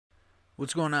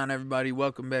What's going on, everybody?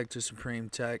 Welcome back to Supreme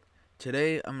Tech.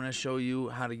 Today I'm going to show you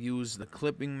how to use the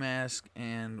clipping mask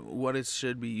and what it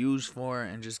should be used for,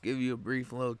 and just give you a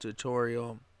brief little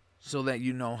tutorial so that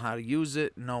you know how to use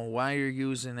it, know why you're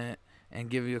using it, and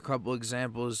give you a couple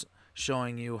examples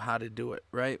showing you how to do it,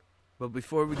 right? But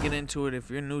before we get into it, if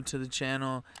you're new to the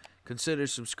channel, consider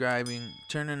subscribing,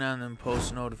 turning on them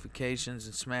post notifications,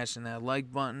 and smashing that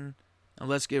like button. And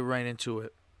let's get right into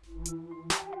it.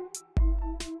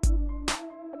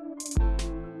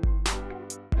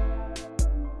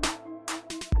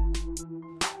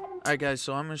 Alright guys,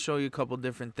 so I'm going to show you a couple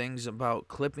different things about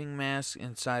clipping masks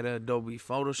inside of Adobe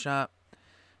Photoshop.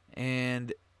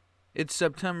 And it's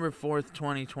September 4th,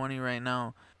 2020 right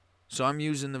now. So I'm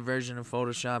using the version of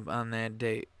Photoshop on that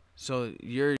date. So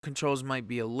your controls might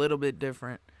be a little bit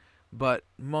different, but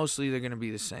mostly they're going to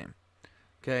be the same.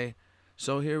 Okay,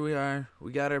 so here we are.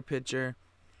 We got our picture.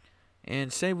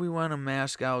 And say we want to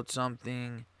mask out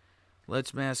something.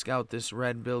 Let's mask out this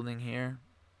red building here.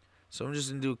 So I'm just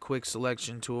going to do a quick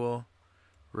selection tool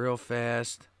real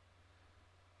fast.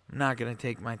 I'm not going to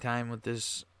take my time with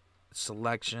this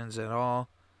selections at all.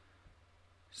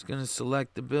 Just going to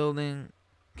select the building.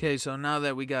 Okay, so now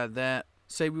that we got that,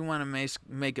 say we want to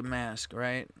make a mask,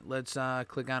 right? Let's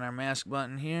click on our mask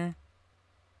button here.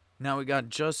 Now we got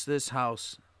just this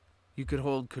house. You could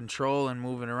hold control and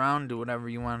move it around, do whatever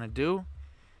you want to do.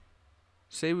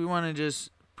 Say we want to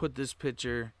just put this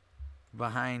picture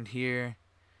behind here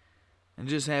and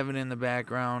just have it in the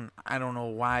background. I don't know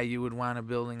why you would want a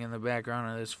building in the background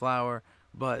of this flower,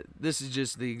 but this is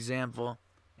just the example,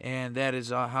 and that is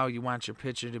how you want your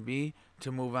picture to be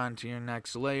to move on to your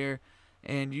next layer.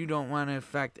 And you don't want to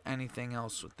affect anything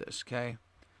else with this, okay?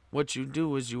 What you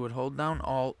do is you would hold down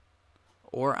Alt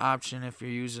or Option if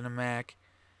you're using a Mac,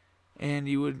 and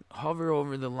you would hover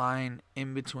over the line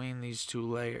in between these two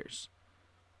layers.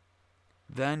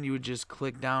 Then you would just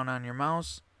click down on your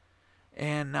mouse,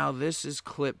 and now this is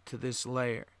clipped to this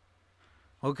layer.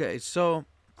 Okay, so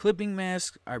clipping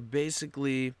masks are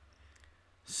basically,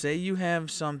 say you have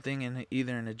something in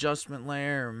either an adjustment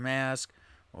layer or mask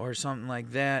or something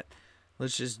like that.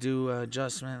 Let's just do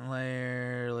adjustment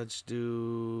layer. Let's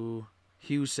do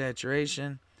hue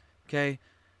saturation. Okay,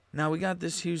 now we got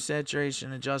this hue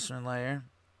saturation adjustment layer.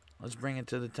 Let's bring it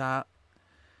to the top.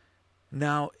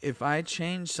 Now if I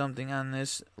change something on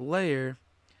this layer,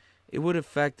 it would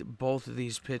affect both of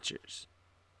these pictures.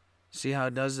 See how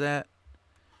it does that?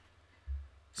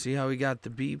 See how we got the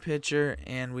bee picture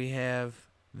and we have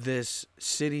this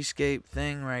cityscape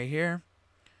thing right here?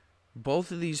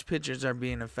 Both of these pictures are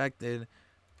being affected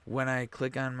when I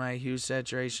click on my hue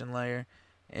saturation layer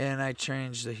and I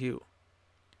change the hue.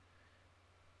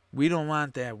 We don't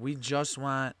want that. We just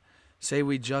want, say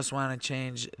we just want to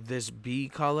change this bee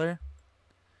color.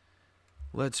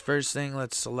 Let's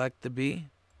select the bee.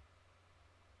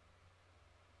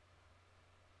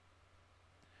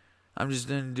 I'm just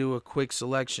going to do a quick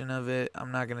selection of it.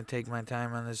 I'm not going to take my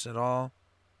time on this at all.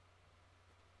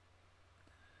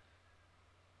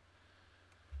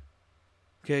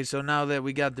 Okay, so now that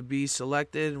we got the bee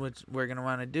selected, what we're going to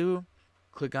want to do,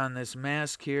 click on this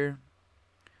mask here,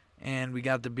 and we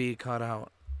got the bee cut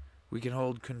out. We can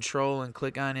hold control and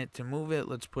click on it to move it.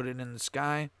 Let's put it in the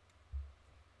sky.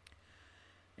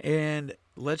 And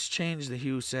let's change the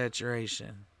hue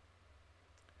saturation.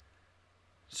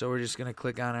 So we're just going to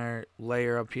click on our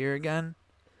layer up here again.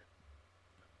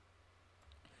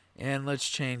 And let's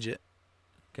change it.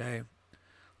 Okay.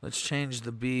 Let's change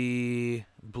the bee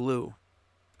blue.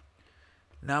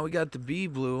 Now we got the bee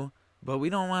blue, but we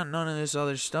don't want none of this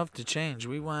other stuff to change.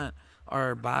 We want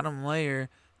our bottom layer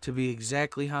to be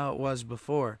exactly how it was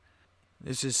before.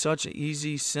 This is such an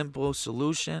easy, simple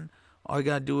solution. All you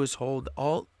got to do is hold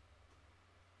Alt,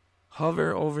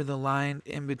 hover over the line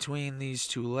in between these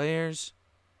two layers,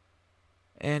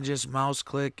 and just mouse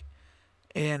click,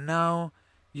 and now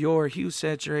your hue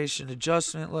saturation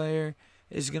adjustment layer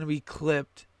is going to be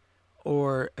clipped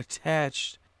or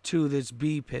attached to this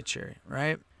bee picture,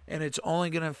 right? And it's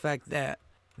only going to affect that.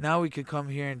 Now we could come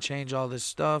here and change all this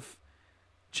stuff.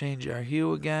 Change our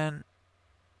hue again.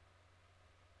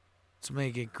 Let's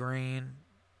make it green.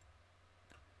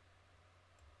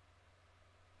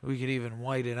 We could even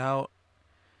white it out.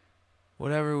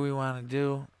 Whatever we want to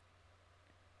do.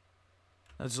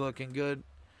 That's looking good.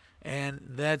 And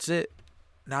that's it.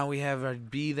 Now we have our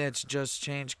bee that's just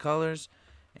changed colors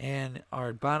and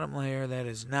our bottom layer that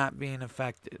is not being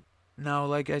affected. Now,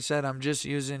 like I said, I'm just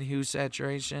using hue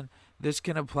saturation. This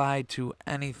can apply to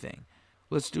anything.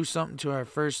 Let's do something to our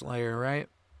first layer, right?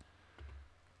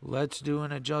 Let's do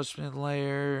an adjustment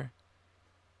layer.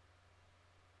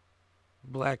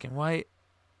 Black and white.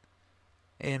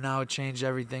 and now change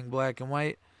everything black and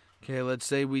white. Okay, let's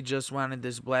say we just wanted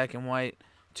this black and white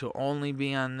to only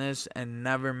be on this and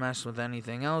never mess with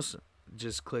anything else.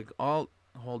 Just click Alt,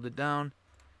 hold it down,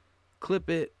 clip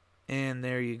it, and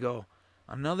there you go.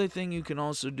 Another thing you can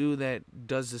also do that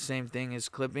does the same thing as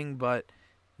clipping, but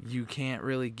you can't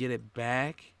really get it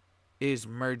back, is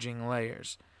merging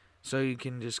layers. So you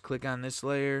can just click on this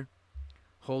layer,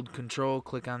 hold Control,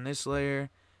 click on this layer,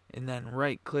 and then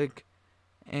right click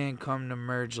and come to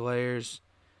merge layers.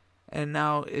 And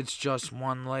now it's just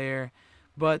one layer,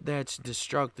 but that's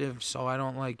destructive, so I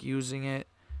don't like using it.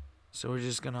 So we're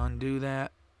just going to undo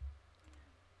that.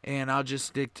 And I'll just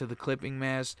stick to the clipping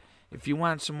mask. If you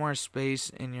want some more space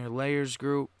in your layers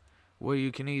group, what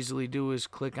you can easily do is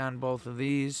click on both of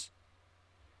these,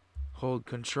 hold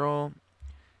Control,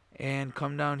 and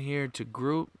come down here to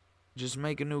group. Just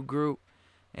make a new group,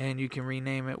 and you can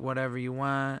rename it whatever you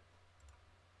want.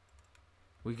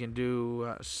 We can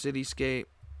do cityscape,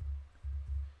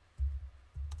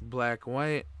 black,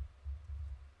 white,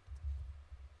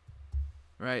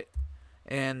 right?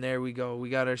 And there we go. We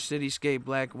got our cityscape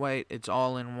black, white. It's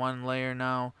all in one layer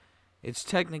now. It's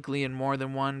technically in more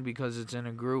than one because it's in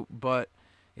a group, but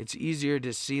it's easier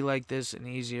to see like this and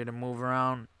easier to move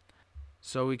around.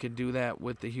 So we could do that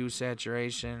with the hue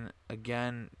saturation.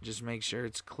 Again, just make sure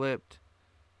it's clipped.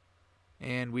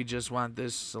 And we just want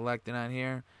this selected on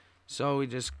here. So we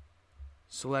just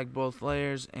select both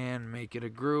layers and make it a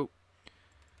group.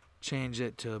 Change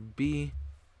it to B.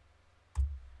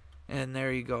 And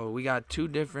there you go. We got two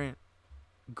different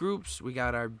groups. We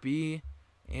got our B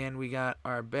and we got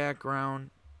our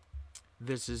background.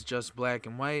 This is just black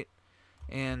and white.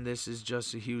 And this is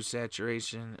just a hue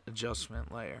saturation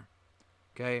adjustment layer.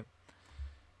 Okay.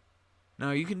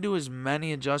 Now you can do as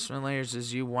many adjustment layers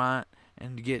as you want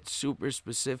and get super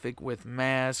specific with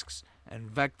masks and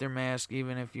vector mask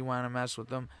even if you want to mess with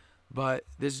them. But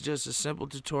this is just a simple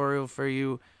tutorial for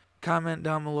you. Comment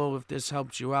down below if this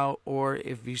helped you out or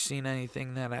if you've seen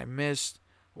anything that I missed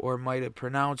or might have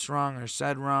pronounced wrong or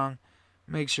said wrong.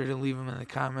 Make sure to leave them in the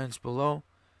comments below.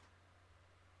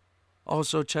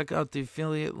 Also, check out the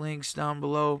affiliate links down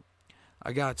below.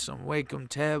 I got some Wacom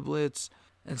tablets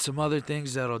and some other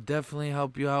things that'll definitely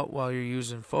help you out while you're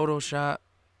using Photoshop.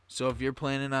 So if you're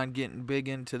planning on getting big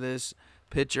into this,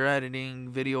 picture editing,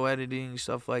 video editing,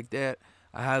 stuff like that,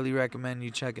 I highly recommend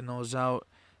you checking those out.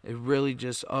 It really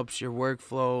just ups your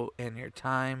workflow and your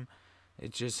time.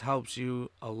 It just helps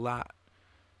you a lot.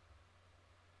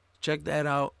 Check that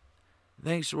out.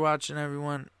 Thanks for watching,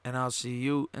 everyone, and I'll see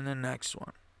you in the next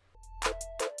one.